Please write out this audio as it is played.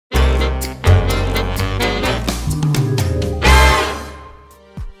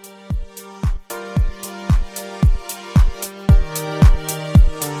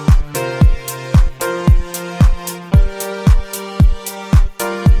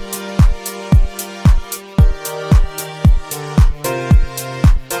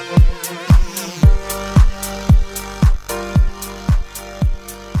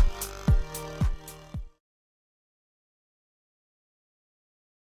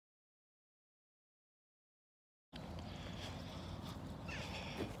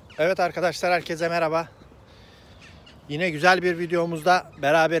Evet arkadaşlar, herkese merhaba. Yine güzel bir videomuzda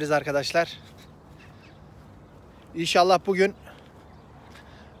beraberiz arkadaşlar. İnşallah bugün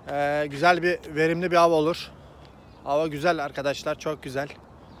güzel bir, verimli bir av olur. Hava güzel arkadaşlar, çok güzel.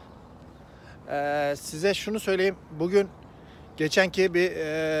 Size şunu söyleyeyim. Bugün geçenki bir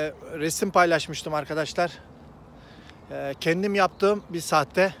resim paylaşmıştım arkadaşlar. Kendim yaptığım bir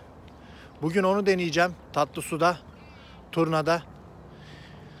sahte. Bugün onu deneyeceğim tatlı suda, turnada.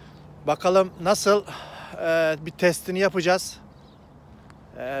 Bakalım nasıl, bir testini yapacağız.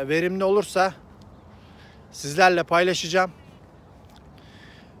 Verimli olursa sizlerle paylaşacağım.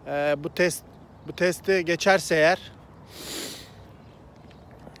 Bu testi geçerse eğer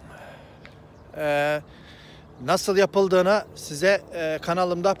nasıl yapıldığını size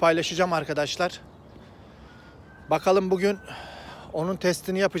kanalımda paylaşacağım arkadaşlar. Bakalım bugün onun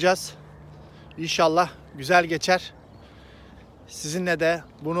testini yapacağız. İnşallah güzel geçer. Sizinle de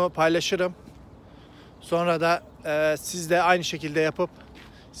bunu paylaşırım. Sonra da siz de aynı şekilde yapıp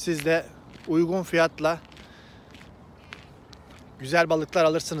siz de uygun fiyatla güzel balıklar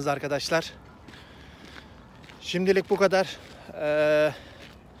alırsınız arkadaşlar. Şimdilik bu kadar.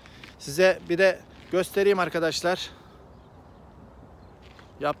 Size bir de göstereyim arkadaşlar.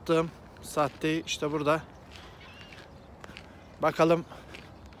 Yaptığım sahteyi işte burada. Bakalım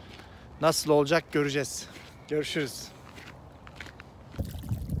nasıl olacak, göreceğiz. Görüşürüz.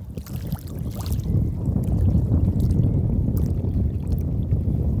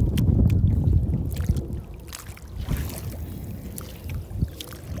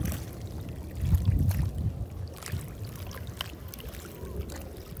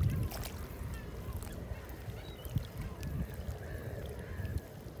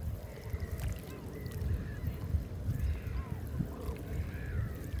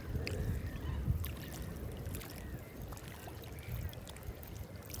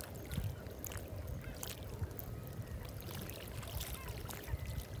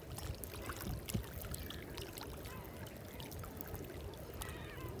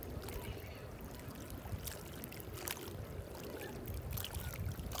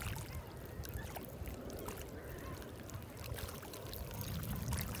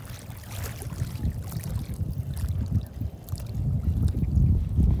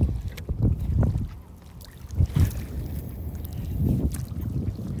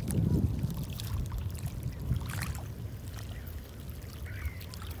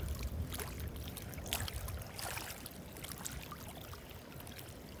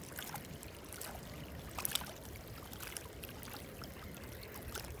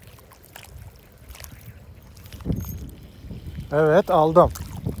 Evet, aldım.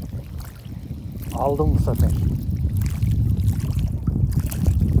 Aldım bu sefer.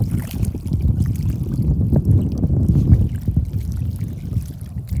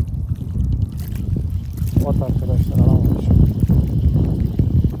 Ot arkadaşlar, alamamışım.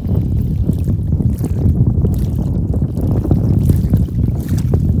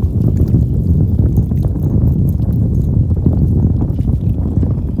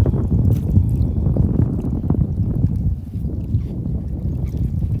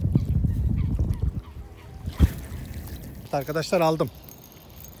 Arkadaşlar, aldım.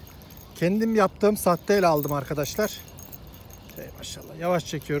 Kendim yaptığım sahteyle aldım arkadaşlar. Maşallah, yavaş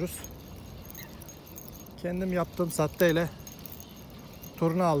çekiyoruz. Kendim yaptığım sahteyle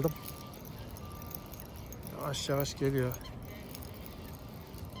turna aldım. Yavaş yavaş geliyor.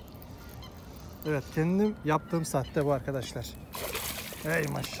 Evet, kendim yaptığım sahte bu arkadaşlar. Ey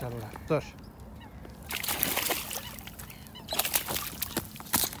maşallah. Dur.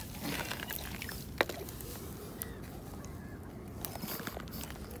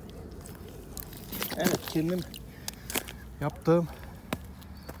 Evet, kendim yaptığım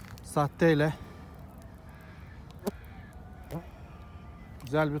sahteyle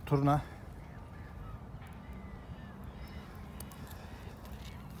güzel bir turna.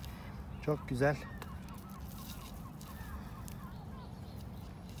 Çok güzel.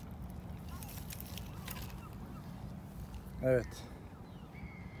 Evet.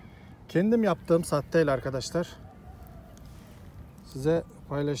 Kendim yaptığım sahteyle arkadaşlar size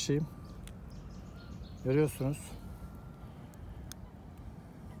paylaşayım. Görüyorsunuz.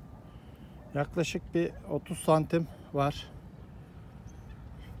 Yaklaşık bir 30 santim var.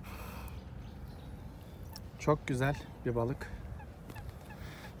 Çok güzel bir balık.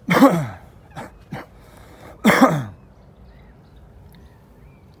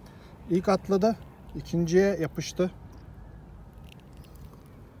 İlk atladı, ikinciye yapıştı.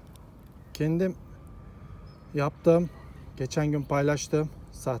 Kendim yaptığım, geçen gün paylaştığım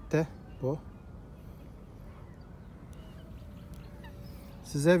sahte bu.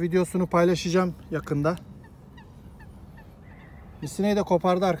 Size videosunu paylaşacağım yakında. Bir sineği de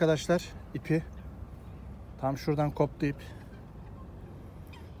kopardı arkadaşlar ipi. Tam şuradan koptu ip.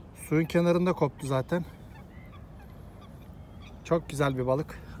 Suyun kenarında koptu zaten. Çok güzel bir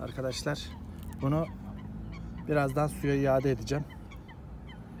balık arkadaşlar. Bunu birazdan suya iade edeceğim.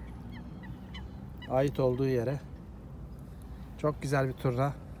 Ait olduğu yere. Çok güzel bir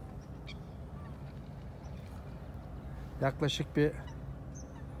turna. Yaklaşık bir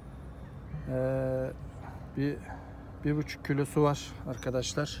 1,5 kilosu var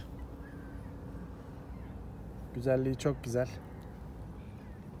arkadaşlar. Güzelliği çok güzel.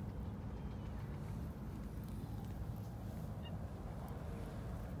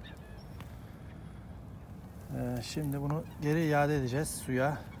 Şimdi bunu geri iade edeceğiz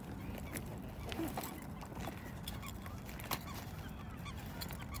suya.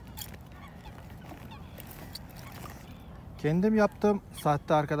 Kendim yaptığım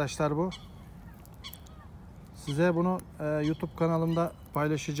sahte arkadaşlar bu. Size bunu YouTube kanalımda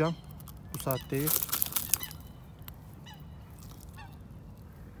paylaşacağım bu sahteyi.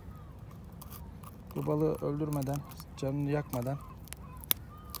 Bu balığı öldürmeden, canını yakmadan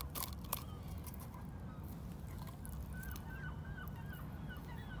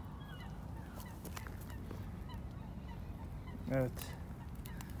evet,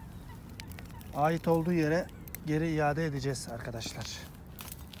 ait olduğu yere geri iade edeceğiz arkadaşlar.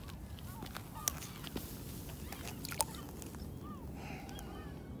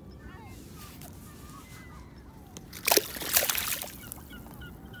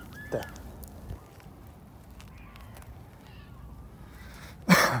 De.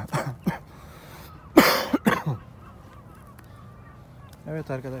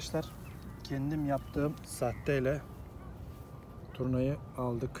 Evet arkadaşlar, kendim yaptığım sahteyle turnayı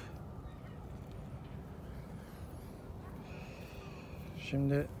aldık.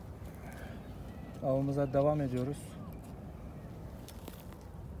 Şimdi avımıza devam ediyoruz.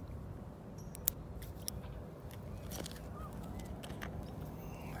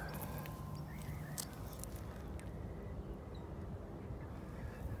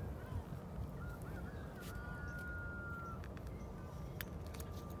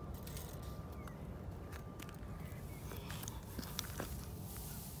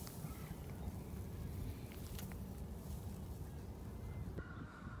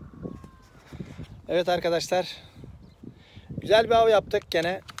 Evet arkadaşlar, güzel bir av yaptık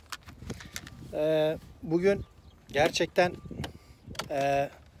gene. Bugün gerçekten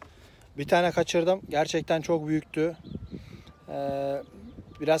bir tane kaçırdım. Gerçekten çok büyüktü.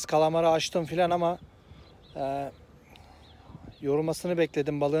 Biraz kalamarı açtım filan ama yorulmasını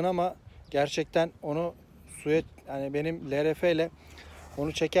bekledim balığın, ama gerçekten onu suya, yani benim LRF ile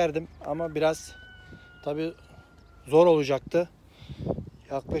onu çekerdim ama biraz tabii zor olacaktı.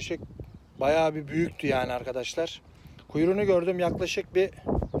 Yaklaşık bayağı bir büyüktü yani arkadaşlar. Kuyruğunu gördüm, yaklaşık bir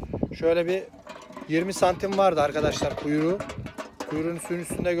şöyle bir 20 santim vardı arkadaşlar kuyruğu. Kuyruğunu suyun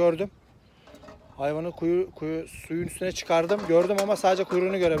üstünde gördüm. Hayvanı suyun üstüne çıkardım, gördüm ama sadece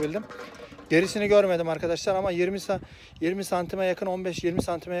kuyruğunu görebildim. Gerisini görmedim arkadaşlar ama 20 santime yakın, 15-20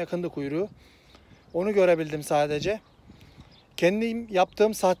 santime yakındı kuyruğu. Onu görebildim sadece. Kendim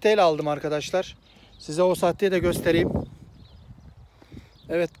yaptığım sahteyle aldım arkadaşlar. Size o sahteyi de göstereyim.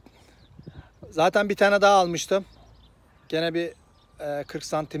 Evet. Zaten bir tane daha almıştım. Gene bir 40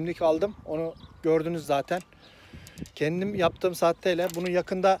 santimlik aldım. Onu gördünüz zaten. Kendim yaptığım sahteyle bunu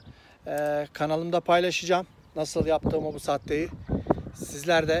yakında kanalımda paylaşacağım. Nasıl yaptığımı bu sahteyi.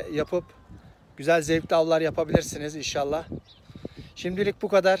 Sizler de yapıp güzel zevkli avlar yapabilirsiniz inşallah. Şimdilik bu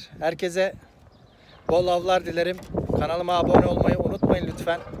kadar. Herkese bol avlar dilerim. Kanalıma abone olmayı unutmayın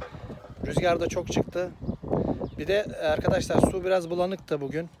lütfen. Rüzgar da çok çıktı. Bir de arkadaşlar su biraz bulanıktı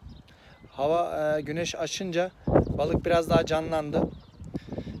bugün. Hava güneş açınca balık biraz daha canlandı.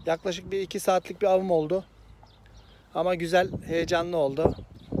 Yaklaşık bir 2 saatlik bir avım oldu. Ama güzel, heyecanlı oldu.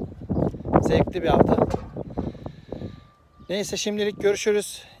 Zevkli bir avdı. Neyse, şimdilik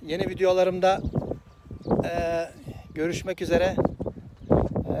görüşürüz. Yeni videolarımda görüşmek üzere.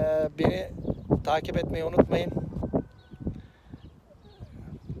 Beni takip etmeyi unutmayın.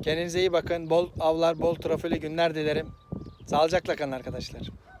 Kendinize iyi bakın. Bol avlar, bol trofeili günler dilerim. Sağlıcakla kalın arkadaşlar.